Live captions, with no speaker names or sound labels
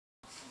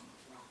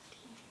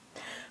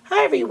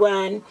Hi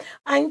everyone,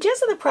 I'm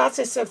just in the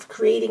process of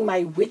creating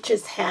my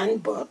witch's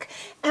handbook,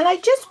 and I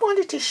just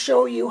wanted to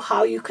show you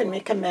how you can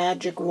make a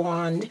magic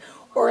wand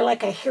or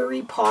like a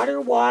Harry Potter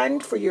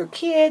wand for your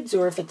kids,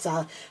 or if it's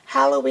a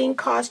Halloween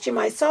costume.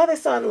 I saw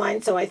this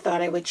online, so I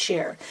thought I would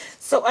share.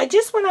 So I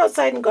just went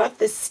outside and got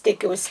this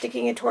stick. It was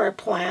sticking into our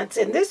plants,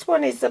 and this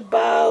one is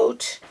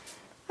about,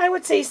 I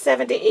would say,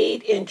 7 to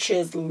 8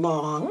 inches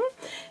long.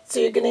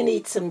 So you're going to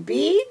need some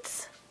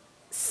beads,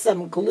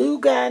 some glue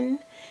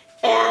gun,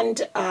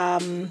 and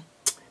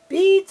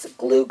beads,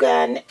 glue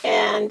gun,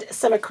 and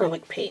some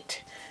acrylic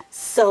paint.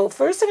 So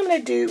first thing I'm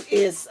going to do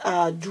is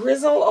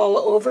drizzle all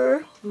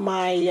over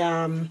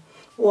my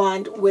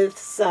wand with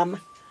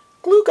some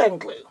glue gun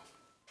glue.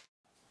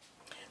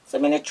 So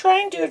I'm going to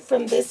try and do it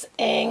from this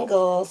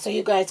angle so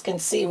you guys can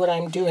see what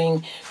I'm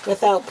doing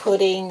without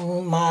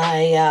putting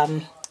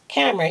my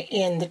camera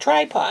in the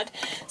tripod.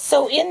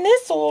 So in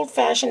this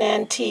old-fashioned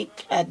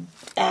antique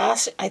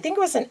ash, I think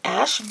it was an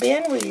ash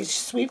bin where you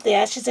sweep the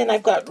ashes in,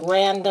 I've got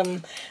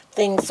random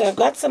things. So I've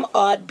got some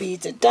odd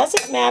beads. It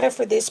doesn't matter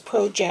for this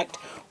project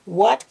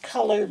what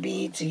color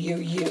beads you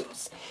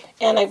use.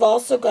 And I've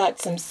also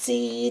got some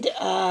seed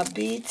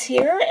beads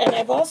here, and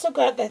I've also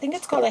got, I think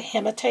it's called a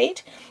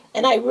hematite,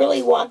 and I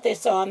really want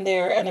this on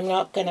there, and I'm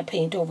not going to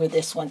paint over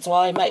this one, so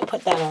I might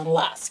put that on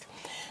last.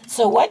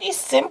 So what you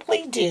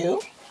simply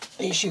do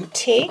is you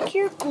take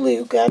your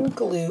glue gun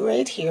glue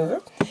right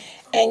here,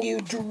 and you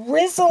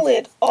drizzle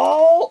it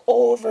all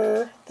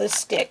over the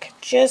stick,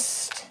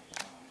 just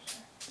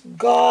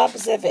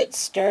gobs of it,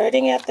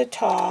 starting at the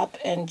top,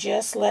 and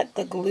just let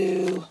the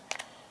glue,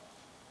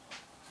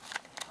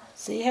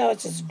 see how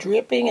it's just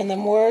dripping, and the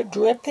more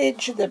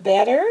drippage the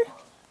better.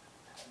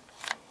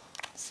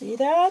 See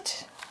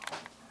that?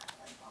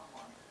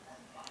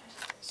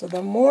 So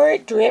the more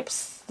it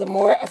drips, the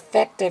more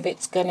effective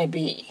it's going to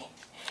be.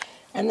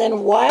 And then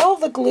while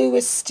the glue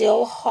is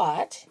still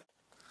hot,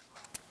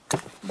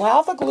 you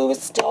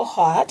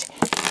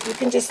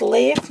can just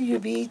lay a few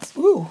beads,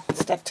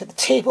 stuck to the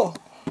table,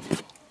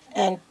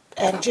 and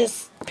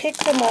just pick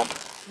them up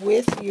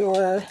with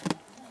your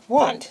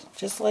wand,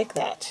 just like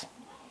that.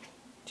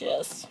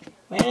 Just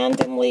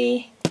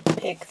randomly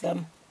pick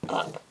them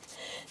up.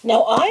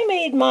 Now I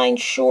made mine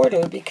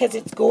shorter because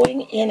it's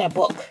going in a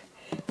book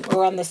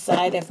or on the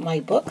side of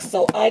my book,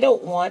 so I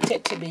don't want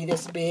it to be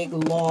this big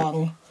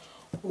long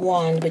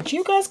wand, but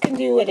you guys can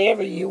do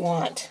whatever you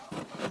want.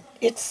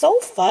 It's so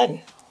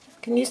fun.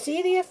 Can you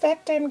see the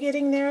effect I'm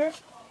getting there?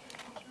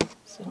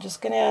 So I'm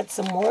just going to add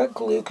some more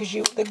glue, because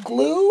the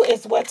glue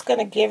is what's going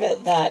to give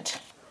it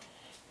that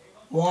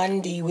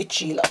wandy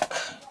witchy look.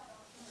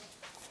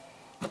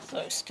 So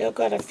I've still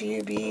got a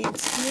few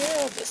beads here.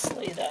 I'll just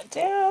lay that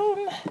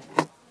down.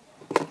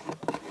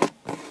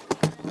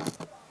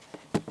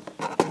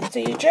 So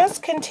you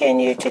just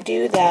continue to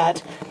do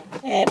that,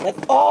 and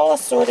with all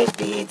assorted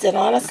beads. And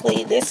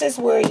honestly, this is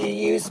where you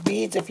use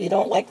beads if you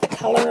don't like the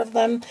color of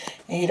them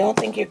and you don't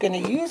think you're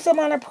going to use them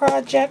on a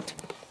project.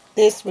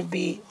 This would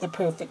be the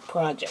perfect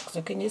project.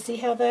 So can you see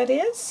how that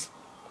is?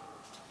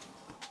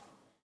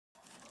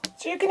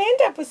 So you're going to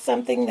end up with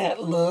something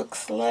that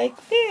looks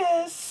like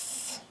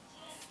this,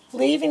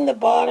 leaving the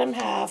bottom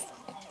half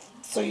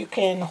so you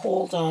can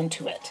hold on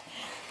to it.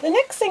 The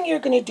next thing you're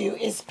going to do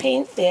is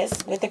paint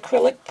this with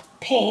acrylic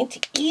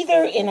paint,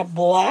 either in a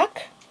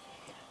black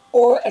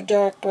or a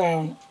dark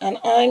brown. And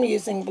I'm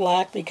using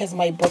black because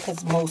my book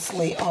is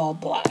mostly all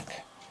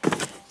black.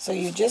 So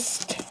you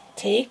just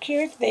take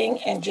your thing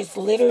and just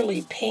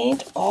literally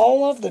paint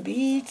all of the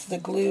beads, the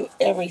glue,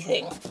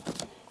 everything.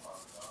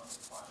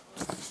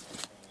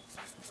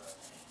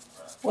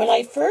 When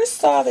I first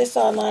saw this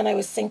online, I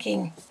was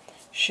thinking,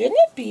 shouldn't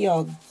it be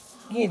all,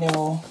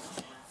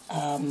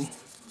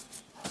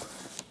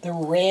 the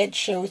red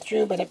show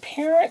through? But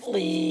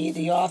apparently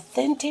the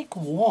authentic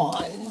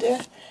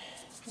wand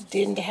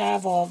didn't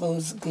have all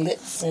those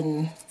glitz,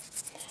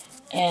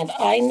 and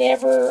I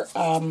never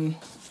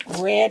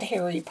read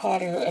Harry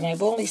Potter, and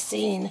I've only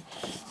seen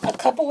a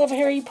couple of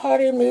Harry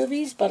Potter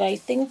movies, but I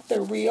think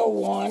the real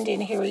wand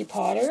in Harry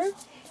Potter,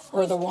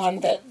 or the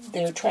wand that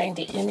they're trying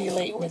to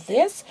emulate with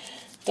this,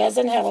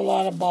 doesn't have a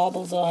lot of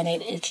baubles on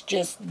it. It's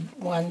just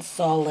one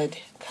solid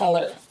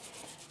color,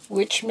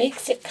 which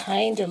makes it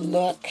kind of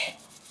look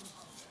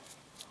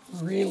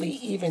really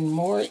even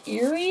more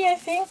eerie, I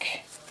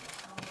think,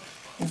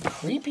 and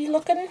creepy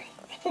looking.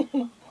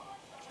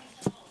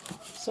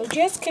 So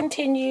just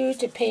continue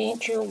to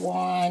paint your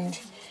wand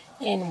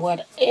in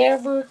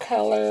whatever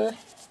color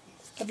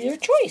of your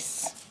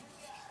choice.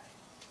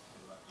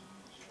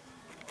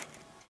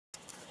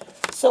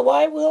 So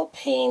I will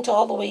paint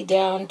all the way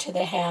down to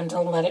the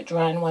handle and let it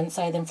dry on one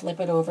side and flip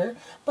it over.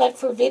 But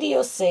for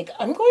video's sake,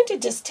 I'm going to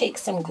just take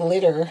some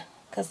glitter,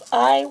 because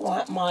I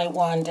want my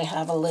wand to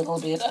have a little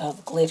bit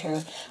of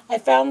glitter. I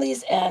found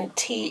these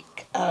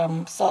antique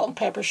salt and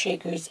pepper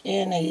shakers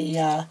in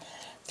a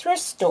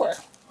thrift store,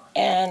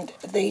 and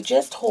they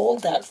just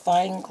hold that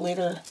fine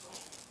glitter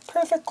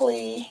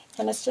perfectly,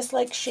 and it's just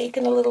like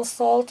shaking a little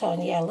salt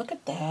on. Yeah, look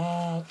at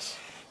that.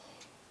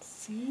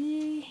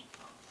 See?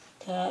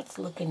 That's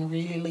looking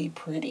really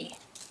pretty.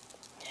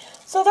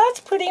 So that's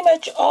pretty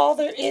much all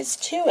there is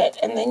to it.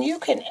 And then you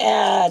can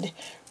add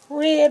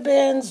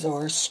ribbons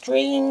or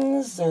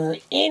strings or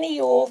any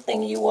old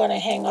thing you want to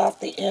hang off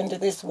the end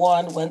of this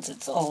wand once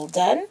it's all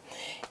done.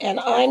 And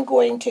I'm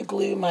going to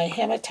glue my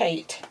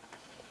hematite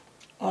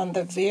on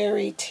the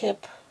very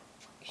tip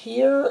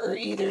here or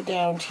either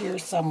down here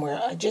somewhere.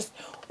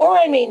 Or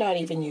I may not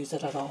even use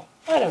it at all.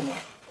 I don't know.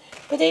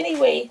 But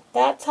anyway,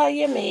 that's how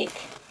you make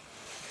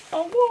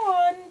a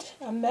wand,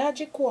 a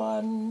magic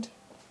wand.